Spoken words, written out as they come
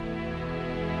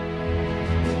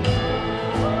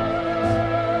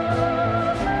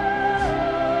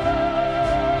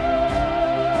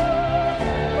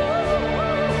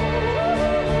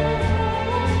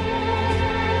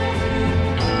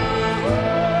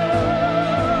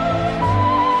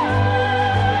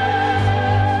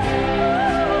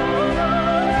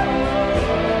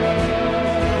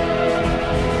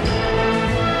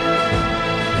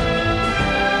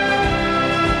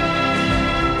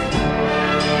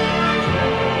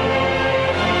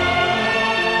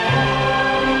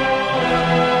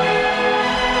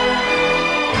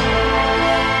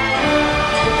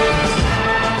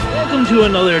to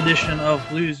another edition of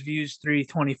Blues Views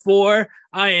 324.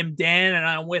 I am Dan, and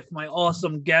I'm with my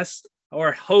awesome guest,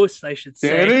 or host, I should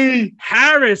say, Danny.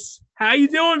 Harris. How you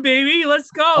doing, baby? Let's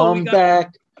go. I'm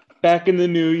back in the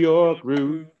New York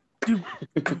room. Damn,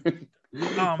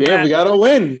 we got to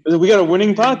win. We got a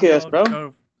winning podcast,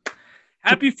 bro.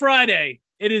 Happy Friday.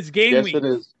 It is game week. Yes, it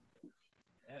is.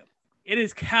 It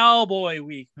is Cowboy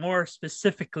week, more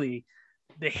specifically.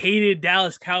 The hated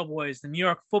Dallas Cowboys, the New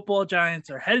York Football Giants,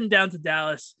 are heading down to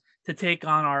Dallas to take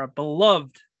on our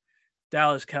beloved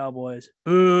Dallas Cowboys.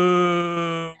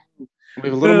 Boo! We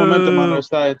have a little momentum on our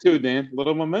side too, Dan. A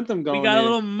little momentum going. We got a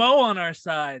little Mo on our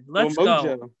side. Let's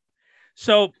go.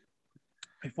 So,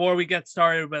 before we get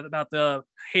started about the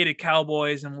hated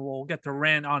Cowboys, and we'll get to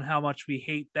rant on how much we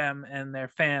hate them and their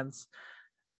fans.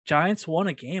 Giants won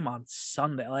a game on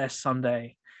last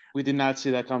Sunday. We did not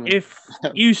see that coming. If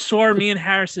you saw me and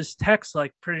Harris's text,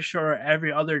 like pretty sure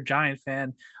every other Giant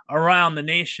fan around the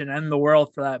nation and the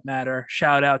world for that matter,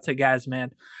 shout out to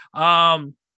Gazman. I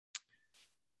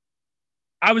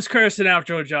was cursing out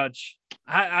Joe Judge.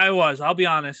 I was, I'll be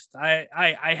honest.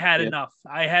 I had enough.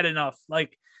 I had enough.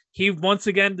 Like, he once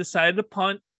again decided to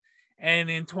punt. And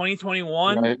in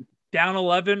 2021, down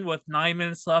 11 with 9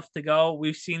 minutes left to go,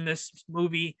 we've seen this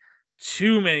movie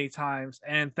too many times.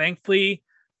 And thankfully,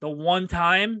 the one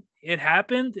time it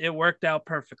happened, it worked out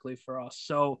perfectly for us.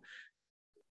 So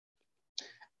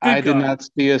I did not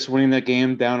see us winning that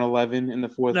game down 11 in the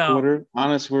fourth quarter.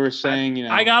 Honestly, we were saying,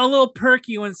 I got a little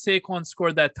perky when Saquon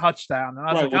scored that touchdown. And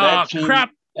I was like,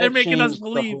 crap, they're making us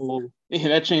believe.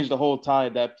 That changed the whole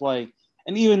tide, that play.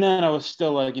 And even then, I was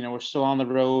still like, we're still on the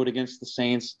road against the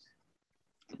Saints.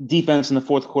 Defense in the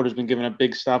fourth quarter has been giving up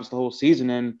big stops the whole season.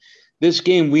 And this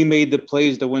game, we made the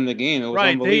plays to win the game. It was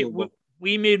unbelievable.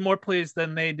 We made more plays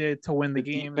than they did to win the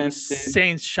game. The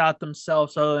Saints shot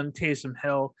themselves other than Taysom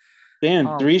Hill.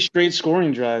 Dan, 3 straight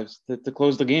scoring drives to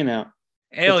close the game out.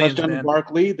 Aliens, the touchdown to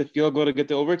Barkley, the field goal to get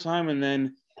to overtime. And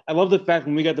then I love the fact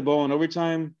when we got the ball in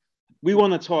overtime, we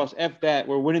won the toss. F that.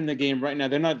 We're winning the game right now.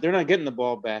 They're not getting the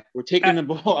ball back. We're taking the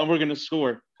ball and we're going to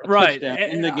score a touchdown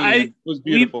in the game. It was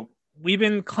beautiful. We've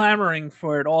been clamoring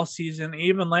for it all season,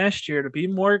 even last year, to be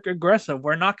more aggressive.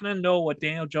 We're not going to know what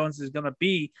Daniel Jones is going to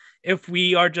be if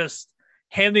we are just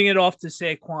handing it off to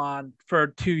Saquon for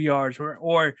 2 yards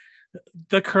or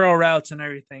the curl routes and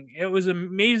everything. It was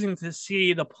amazing to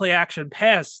see the play action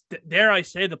pass. Dare I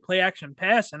say the play action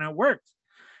pass, and it worked.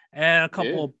 And a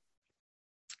couple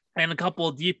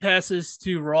of deep passes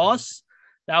to Ross.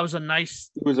 That was a nice.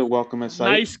 It was a welcome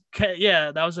sight.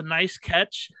 That was a nice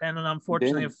catch, and then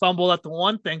unfortunately a fumble at the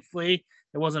one. Thankfully,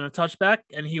 it wasn't a touchback,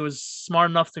 and he was smart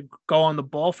enough to go on the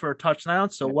ball for a touchdown.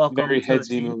 So welcome very to the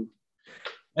team. move.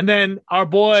 And then our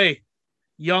boy,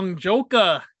 Young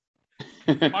Joka,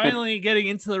 finally getting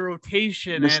into the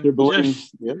rotation, Mr. and Bowling.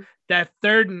 just that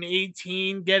 3rd and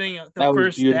 18, getting the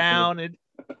first down.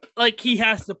 Like, he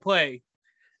has to play,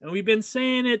 and we've been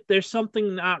saying it. There's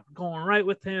something not going right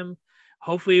with him.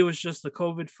 Hopefully it was just the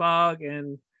COVID fog,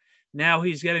 and now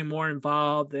he's getting more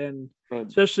involved, and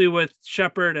especially with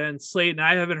Shepard and Slayton.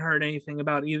 I haven't heard anything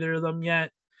about either of them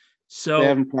yet. So they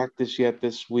haven't practiced yet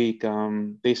this week.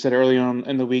 They said early on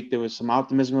in the week there was some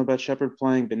optimism about Shepard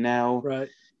playing, but now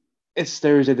it's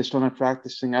Thursday. They're still not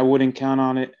practicing. I wouldn't count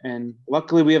on it. And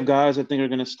luckily we have guys I think are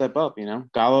going to step up,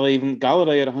 Galladay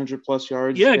at 100+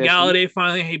 yards. Yeah, Galladay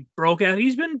finally broke out.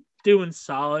 He's been doing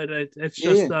solid. It's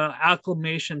just the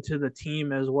acclimation to the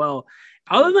team as well.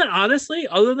 Other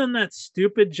than that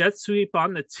stupid jet sweep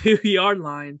on the 2-yard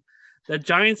line, the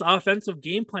Giants' offensive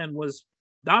game plan was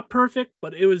not perfect,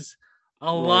 but it was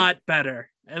a lot better.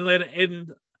 And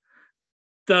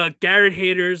the Garrett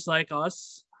haters like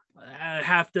us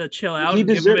have to chill out. He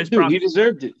deserved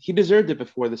it. He deserved it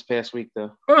before this past week,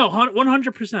 though. Oh,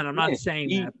 100%. I'm not saying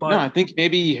that, but I think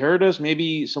maybe he heard us.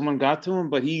 Maybe someone got to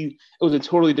him, but it was a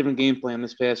totally different game plan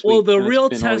this past week. Well, the real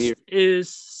test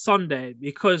is Sunday,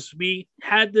 because we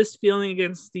had this feeling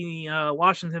against the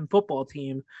Washington football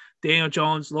team. Daniel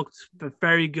Jones looked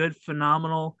very good,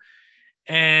 phenomenal,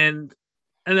 and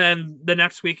then the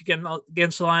next week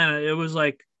against Atlanta, it was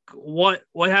like, what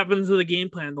happened to the game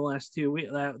plan the last 2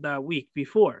 weeks, that week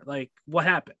before? Like, what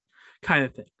happened, kind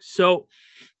of thing. So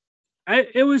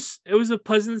it was a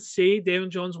pleasant to see. Daniel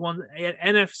Jones won an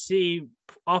NFC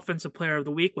Offensive Player of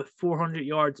the Week with 400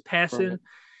 yards passing. Right.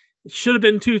 It should have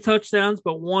been 2 touchdowns,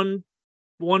 but one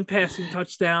passing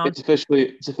touchdown. It's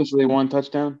officially 1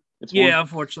 touchdown.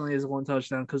 Unfortunately, it's 1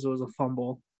 touchdown because it was a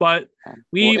fumble. But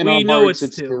we know it's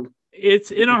 2.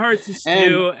 It's in our hearts is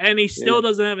 2, and he still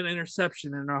doesn't have an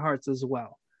interception in our hearts as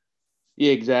well.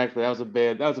 Yeah, exactly. That was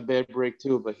a bad break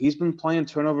too. But he's been playing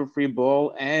turnover-free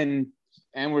ball, and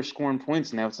and we're scoring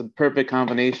points now. It's a perfect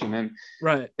combination. And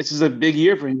right, this is a big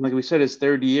year for him. Like we said, his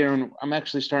third year, and I'm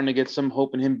actually starting to get some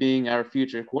hope in him being our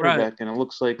future quarterback. Right. And it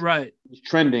looks like right. he's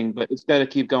trending, but it's got to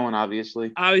keep going,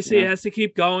 obviously. Obviously, it has to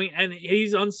keep going, and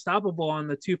he's unstoppable on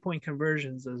the 2-point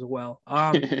conversions as well.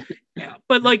 Yeah,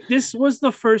 but like this was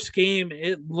the first game.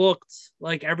 It looked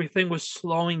like everything was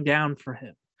slowing down for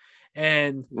him,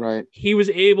 and right. he was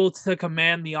able to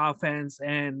command the offense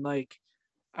and like,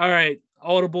 all right,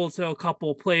 audible to a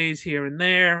couple plays here and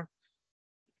there,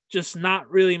 just not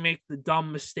really make the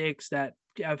dumb mistakes that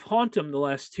have haunted him the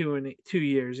last 2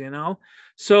 years.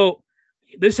 So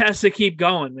this has to keep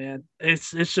going, man.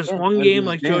 It's just one game,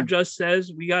 like Joe just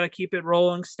says. We got to keep it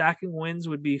rolling. Stacking wins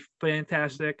would be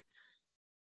fantastic.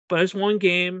 But it's one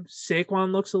game.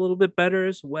 Saquon looks a little bit better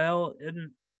as well.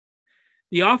 And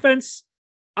the offense,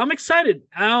 I'm excited.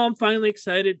 Now I'm finally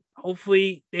excited.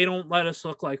 Hopefully they don't let us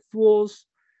look like fools.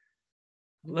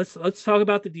 Let's talk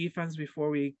about the defense before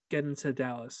we get into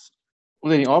Dallas.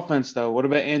 Well, the offense, though. What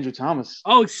about Andrew Thomas?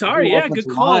 Oh, sorry. Yeah, good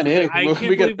call. I can't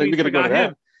believe we forgot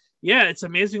him. Yeah, it's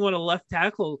amazing what a left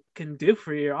tackle can do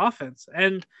for your offense.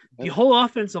 And the whole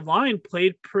offensive line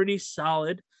played pretty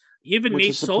solid. Even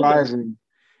Nate Solder.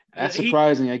 That's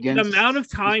surprising. Again, the amount of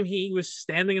time he was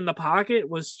standing in the pocket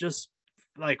was just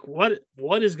like, what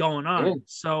is going on? Yeah.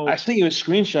 So I think it was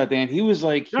screenshot, Dan. He was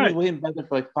like, was waiting back there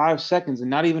for like 5 seconds, and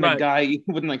not even a guy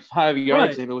within like 5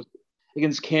 yards. It was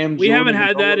against Cam. We haven't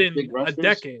had that in a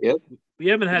decade. Yep. We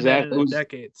haven't had that in a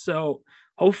decade. So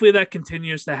hopefully that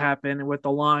continues to happen with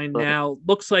the line now.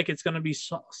 Looks like it's going to be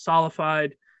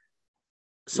solidified.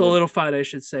 I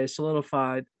should say.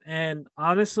 Solidified. And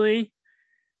honestly,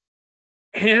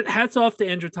 hats off to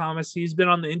Andrew Thomas. He's been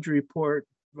on the injury report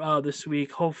this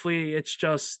week. Hopefully it's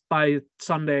just by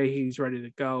Sunday he's ready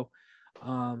to go.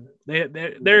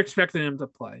 They're expecting him to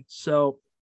play. So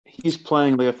he's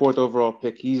playing like a 4th overall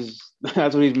pick.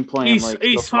 That's what he's been playing.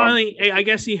 He's finally. I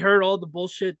guess he heard all the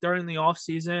bullshit during the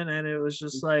offseason, and it was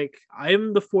just like, I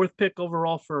am the 4th pick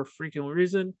overall for a freaking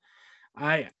reason.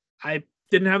 I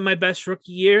didn't have my best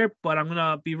rookie year, but I'm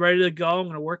gonna be ready to go. I'm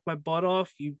gonna work my butt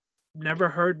off. You never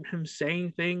heard him say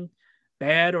anything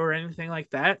bad or anything like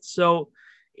that. So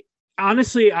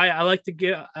honestly, I like to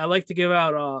give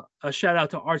out a shout out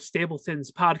to Art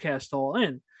Stapleton's podcast, All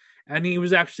In. And he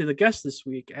was actually the guest this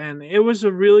week. And it was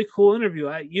a really cool interview.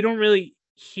 You don't really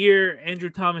hear Andrew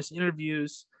Thomas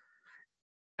interviews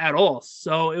at all.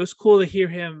 So it was cool to hear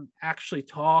him actually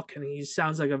talk. And he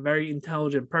sounds like a very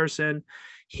intelligent person.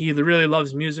 He really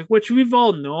loves music, which we've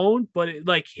all known. But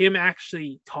like him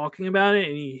actually talking about it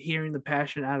and hearing the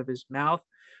passion out of his mouth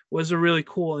was a really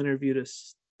cool interview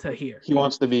to hear. He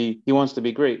wants to be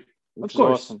great. Of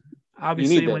course. Awesome.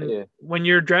 Obviously, when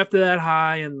you're drafted that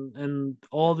high and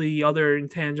all the other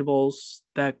intangibles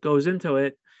that goes into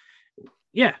it,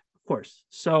 yeah, of course.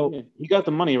 So he got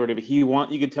the money already, but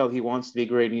you could tell he wants to be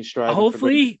great and he's striving.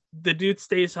 Hopefully, the dude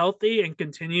stays healthy and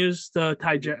continues the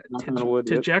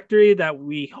trajectory that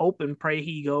we hope and pray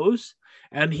he goes,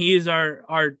 and he is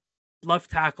our left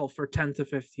tackle for 10 to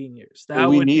 15 years.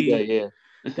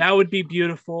 That would be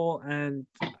beautiful, and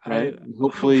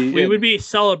hopefully we would be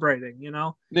celebrating,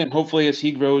 Then hopefully as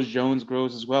he grows, Jones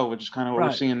grows as well, which is kind of what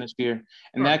we're seeing this year.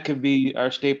 And that could be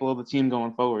our staple of the team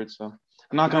going forward. So I'm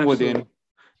knocking on wood, Danny.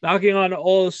 Knocking on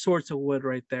all sorts of wood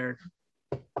right there.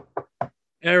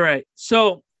 All right.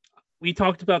 So we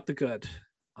talked about the good.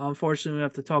 Unfortunately, we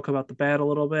have to talk about the bad a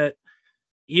little bit.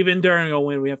 Even during a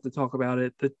win, we have to talk about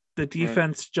it. The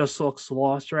defense just looks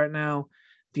lost right now.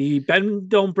 The bend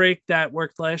don't break that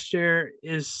worked last year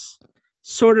is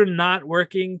sort of not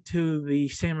working to the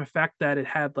same effect that it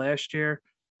had last year.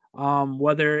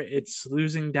 Whether it's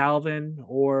losing Dalvin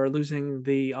or losing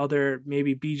the other,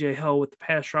 maybe BJ Hill with the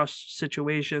pass rush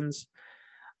situations.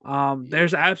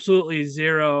 There's absolutely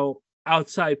zero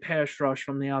outside pass rush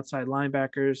from the outside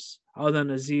linebackers other than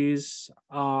Azeez.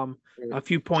 A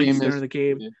few points during the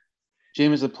game. Yeah.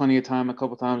 Jameis had plenty of time a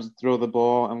couple times to throw the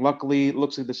ball, and luckily it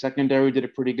looks like the secondary did a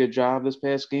pretty good job this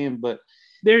past game, but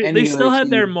they still had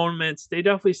their moments. They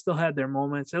definitely still had their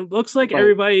moments. It looks like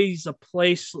everybody's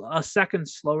a second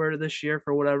slower this year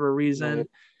for whatever reason.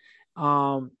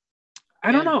 I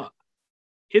don't know.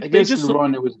 Against the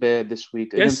run, it was bad this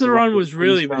week. Against the run was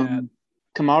really bad.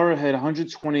 Kamara had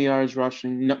 120 yards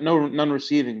rushing, none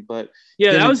receiving, but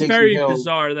that was very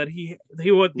bizarre that he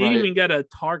didn't even get a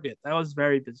target. That was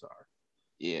very bizarre.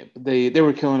 Yeah, but they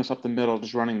were killing us up the middle,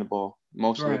 just running the ball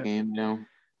most of the game,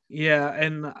 Yeah,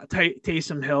 and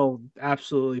Taysom Hill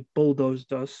absolutely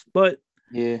bulldozed us. But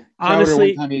yeah,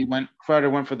 honestly, Crowder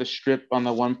went for the strip on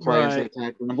the one play,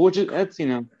 which is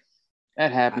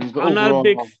that happens. But I'm not a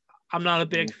big I'm not a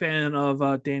big fan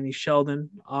of Danny Sheldon.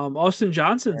 Austin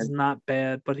Johnson's not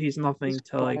bad, but he's nothing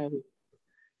to like.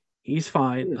 He's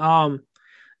fine.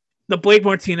 The Blake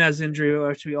Martinez injury,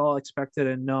 which we all expected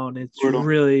and known, it's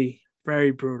really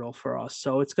very brutal for us.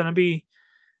 So it's gonna be.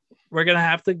 We're gonna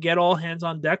have to get all hands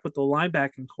on deck with the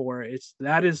linebacking core.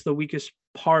 That is the weakest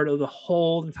part of the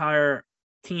whole entire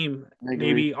team.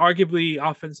 Maybe arguably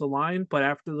offensive line, but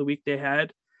after the week they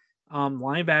had,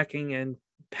 linebacking and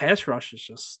pass rush is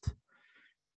just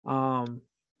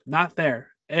not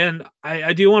there. And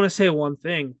I do want to say one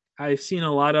thing. I've seen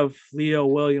a lot of Leo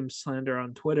Williams slander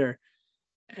on Twitter,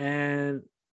 and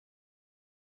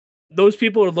those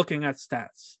people are looking at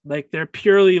stats. Like they're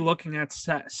purely looking at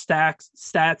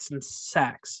stats and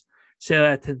sacks. Say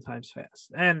that 10 times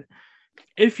fast. And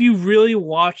if you really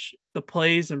watch the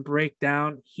plays and break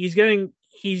down, he's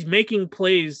making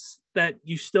plays that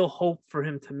you still hope for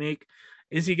him to make.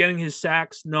 Is he getting his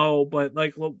sacks? No, but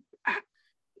like, look,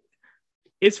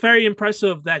 it's very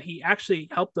impressive that he actually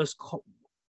helped us.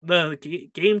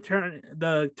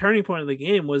 The turning point of the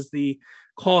game was the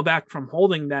call back from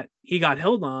holding that he got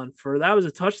held on for. That was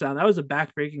a touchdown. That was a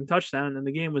back-breaking touchdown, and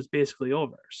the game was basically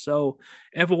over. So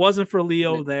if it wasn't for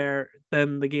Leo there,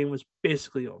 then the game was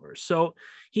basically over. So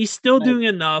he's still doing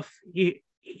enough. He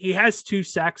has 2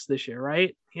 sacks this year,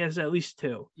 right? He has at least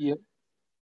 2. Yep.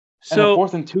 So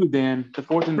 4th and 2, Dan. The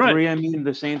 4th and 3. I mean,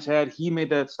 the Saints he made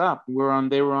that stop. They were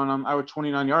on our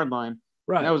 29-yard line.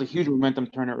 Right. And that was a huge momentum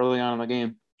turner early on in the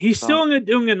game. He's still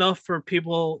doing enough for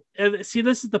people. See,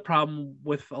 this is the problem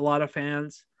with a lot of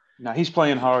fans. No, he's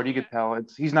playing hard. You could tell.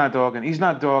 He's not dogging. He's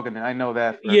not dogging it. I know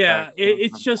that.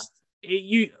 It's just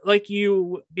you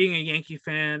being a Yankee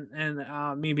fan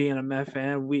and me being a Met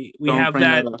fan. We have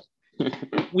that.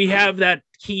 We have that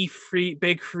key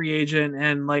big free agent,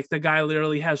 and like the guy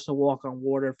literally has to walk on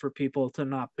water for people to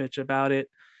not bitch about it.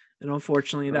 And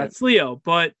unfortunately, that's Leo.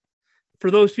 But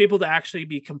for those people to actually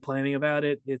be complaining about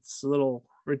it, it's a little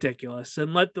ridiculous.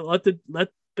 And let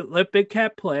Big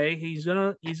Cat play. He's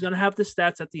gonna have the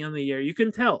stats at the end of the year. You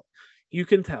can tell.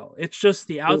 It's just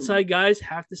the outside guys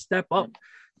have to step up.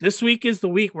 This week is the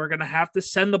week we're gonna have to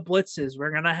send the blitzes.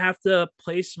 We're gonna have to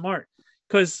play smart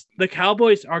because the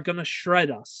Cowboys are gonna shred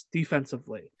us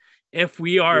defensively if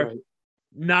we are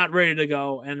not ready to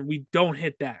go and we don't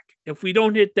hit Dak. If we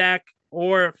don't hit Dak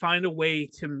or find a way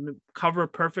to cover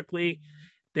perfectly,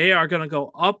 they are gonna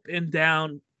go up and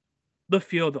down the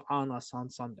field on us on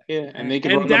Sunday. Yeah, and they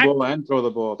can run the ball and throw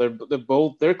the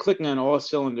ball. They're clicking on all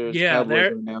cylinders. Yeah,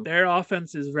 their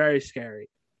offense is very scary.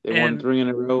 They won 3 in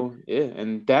a row. Yeah,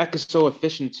 and Dak is so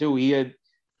efficient too. I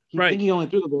think he only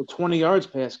threw the ball 20 yards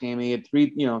past game. He had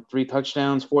 3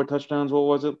 touchdowns, 4 touchdowns. What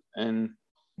was it? And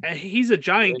he's a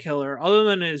giant killer. Other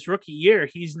than his rookie year,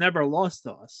 he's never lost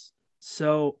to us.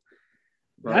 So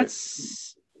that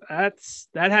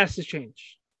has to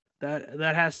change.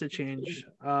 That has to change.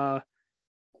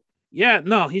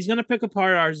 He's gonna pick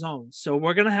apart our zones. So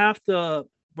we're gonna have to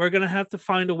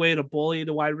find a way to bully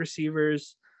the wide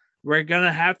receivers. We're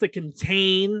gonna have to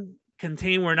contain.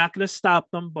 We're not gonna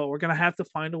stop them, but we're gonna have to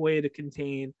find a way to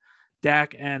contain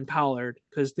Dak and Pollard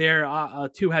because they're a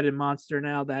 2-headed monster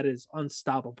now that is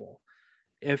unstoppable.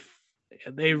 If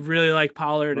they really like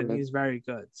Pollard and he's very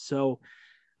good. So,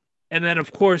 and then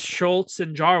of course Schultz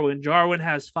and Jarwin. Jarwin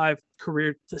has 6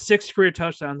 career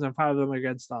touchdowns and 5 of them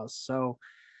against us. So.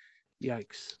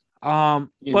 Yikes.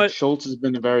 But Schultz has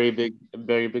been a very big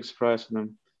surprise for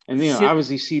them. And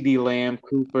obviously CD Lamb,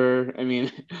 Cooper. I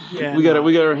mean, we got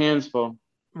our hands full.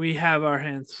 We have our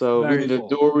hands so we need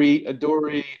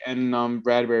Adoree and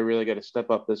Bradbury really got to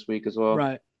step up this week as well.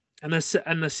 Right. And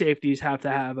the safeties have to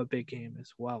have a big game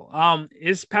as well.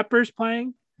 Is Peppers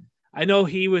playing? I know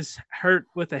he was hurt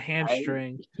with a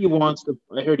hamstring. I heard he wants to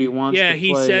play.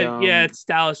 He said, it's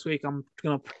Dallas week. I'm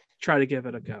gonna try to give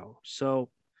it a go. So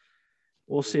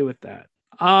we'll see with that.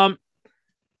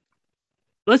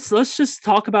 Let's just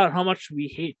talk about how much we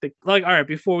hate all right,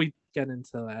 before we get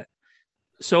into that.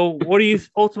 So what do you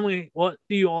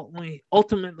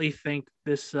ultimately think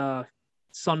this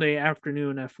Sunday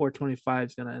afternoon at 4:25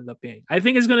 is going to end up being? I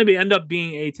think it's going to end up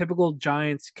being a typical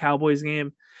Giants Cowboys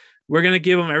game. We're going to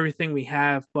give them everything we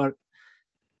have, but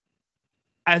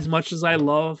as much as I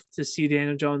love to see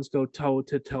Daniel Jones go toe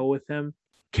to toe with him,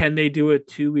 can they do it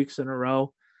 2 weeks in a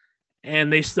row?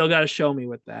 And they still got to show me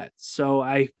with that. So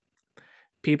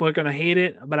people are going to hate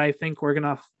it, but I think we're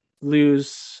going to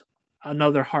lose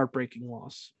another heartbreaking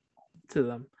loss to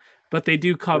them. But they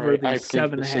do cover the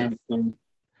 7.5.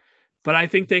 But I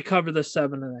think they cover the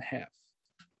 7.5.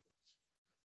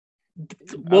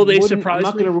 Will they surprise me?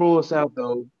 I'm not going to rule us out,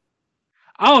 though.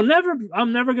 I'm never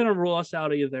going to rule us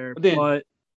out either. But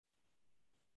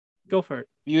Go for it.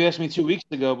 You asked me 2 weeks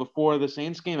ago before the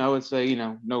Saints game, I would say,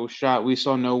 no shot. We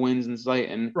saw no wins in sight,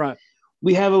 and right.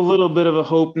 We have a little bit of a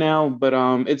hope now, but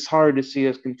it's hard to see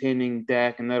us containing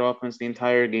Dak and that offense the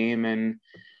entire game, and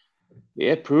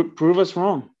prove us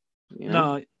wrong.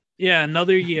 No, yeah,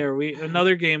 another year,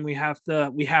 another game. We have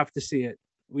to see it.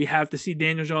 We have to see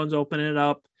Daniel Jones open it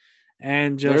up,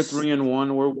 and just they're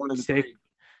 3-1. We're 1-3.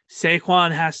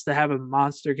 Saquon has to have a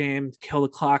monster game, kill the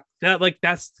clock.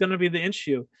 That's gonna be the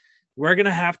issue. We're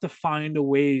gonna have to find a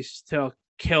ways to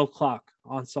kill clock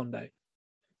on Sunday,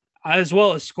 as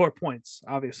well as score points,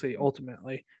 obviously,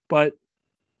 ultimately.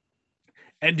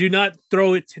 And do not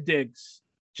throw it to Diggs.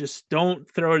 Just don't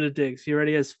throw it to Diggs. He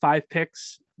already has 5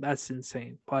 picks. That's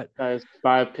insane. But has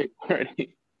 5 picks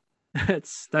already.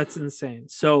 That's insane.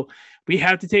 So we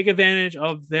have to take advantage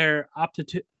of their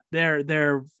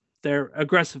their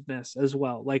aggressiveness as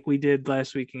well, like we did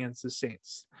last week against the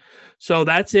Saints. So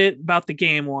that's it about the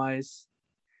game wise.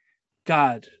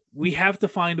 God, we have to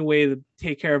find a way to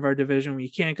take care of our division. We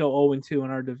can't go 0-2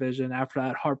 in our division after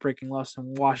that heartbreaking loss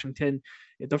in Washington.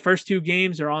 The first 2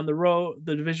 games are on the road.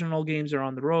 The divisional games are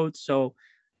on the road. So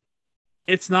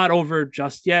it's not over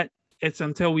just yet. It's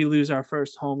until we lose our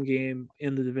first home game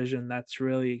in the division that's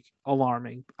really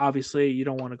alarming. Obviously, you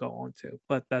don't want to go 0-2,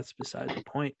 but that's beside the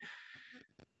point.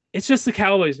 It's just the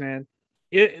Cowboys, man.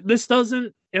 If this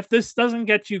doesn't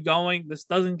get you going, this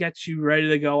doesn't get you ready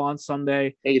to go on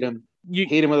Sunday. Hate him. You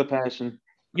hate him with a passion.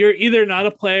 You're either not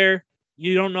a player,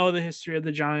 you don't know the history of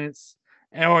the Giants,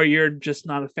 or you're just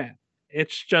not a fan.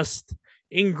 It's just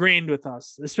ingrained with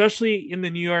us, especially in the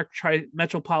New York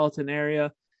metropolitan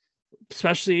area,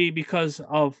 especially because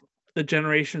of the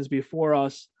generations before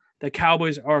us. The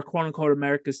Cowboys are quote unquote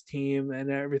America's team and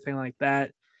everything like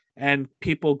that. And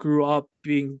people grew up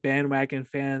being bandwagon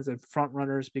fans and front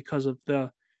runners because of the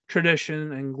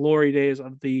tradition and glory days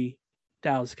of the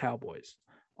Dallas Cowboys.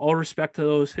 All respect to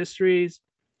those histories,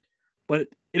 but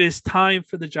it is time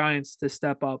for the Giants to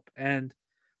step up and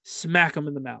smack them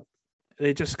in the mouth.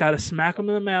 They just got to smack them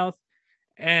in the mouth,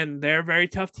 and they're a very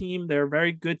tough team. They're a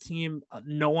very good team.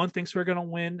 No one thinks we're going to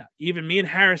win. Even me and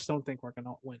Harris don't think we're going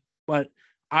to win, but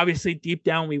obviously deep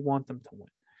down we want them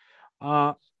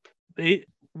to win.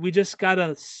 We just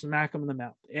gotta smack them in the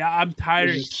mouth. Yeah, I'm tired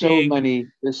of seeing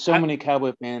There's so many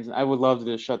Cowboy fans. I would love to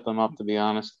just shut them up, to be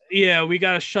honest. Yeah, we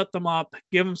gotta shut them up,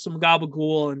 give them some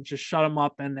gabagool, and just shut them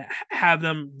up and have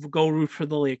them go root for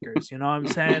the Lakers. You know what I'm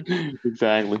saying?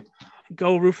 Exactly.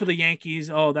 Go root for the Yankees.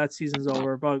 Oh, that season's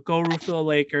over. But go root for the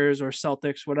Lakers or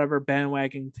Celtics, whatever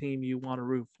bandwagon team you want to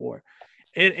root for.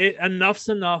 Enough's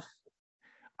enough.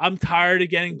 I'm tired of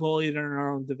getting bullied in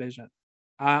our own division.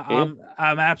 I'm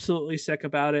absolutely sick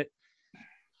about it,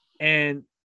 and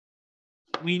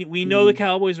we know the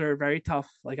Cowboys are very tough,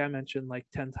 like I mentioned like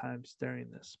 10 times during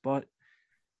this, but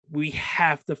we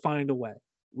have to find a way.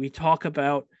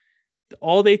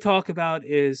 All they talk about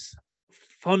is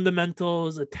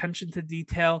fundamentals, attention to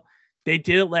detail. They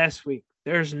did it last week.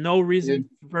 There's no reason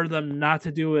for them not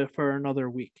to do it for another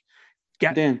week.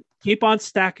 Keep on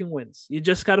stacking wins. You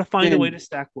just got to find a way to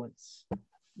stack wins.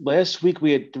 Last week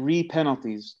we had 3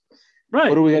 penalties. Right.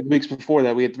 What do we have weeks before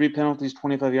that? We had 3 penalties,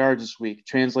 25 yards this week,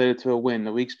 translated to a win.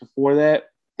 The weeks before that,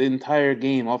 the entire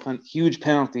game, huge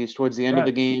penalties towards the end of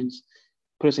the games,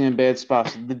 put us in bad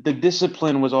spots. The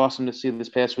discipline was awesome to see this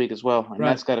past week as well, and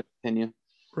that's got to continue.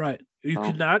 Right. You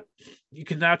could not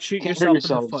shoot yourself in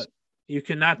the foot. You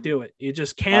cannot do it. It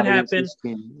just can't happen.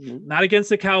 Not against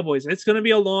the Cowboys. It's going to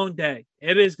be a long day.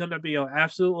 It is going to be an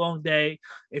absolute long day.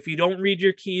 If you don't read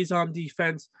your keys on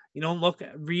defense, you don't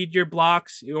read your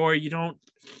blocks, or you don't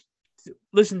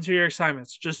listen to your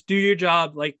assignments. Just do your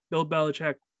job, like Bill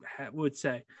Belichick would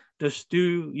say. Just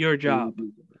do your job.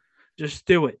 Just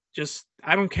do it.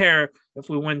 I don't care if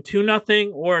we win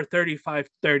 2-0 or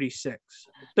 35-36,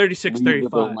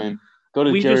 36-35.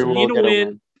 We just need to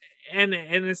win. And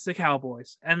it's the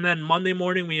Cowboys. And then Monday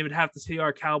morning, we would have to see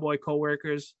our Cowboy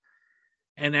coworkers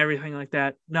and everything like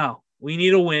that. No, we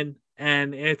need a win,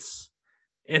 and it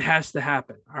has to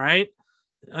happen. All right.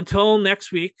 Until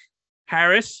next week,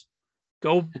 Harris,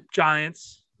 go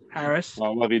Giants. Harris. I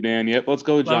love you, Dan. Yep. Let's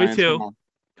go Giants. Love you too.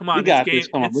 Come on. We got this.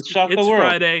 Come on. Let's shock the world. It's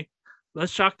Friday.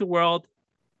 Let's shock the world.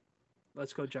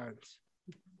 Let's go Giants.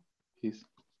 Peace.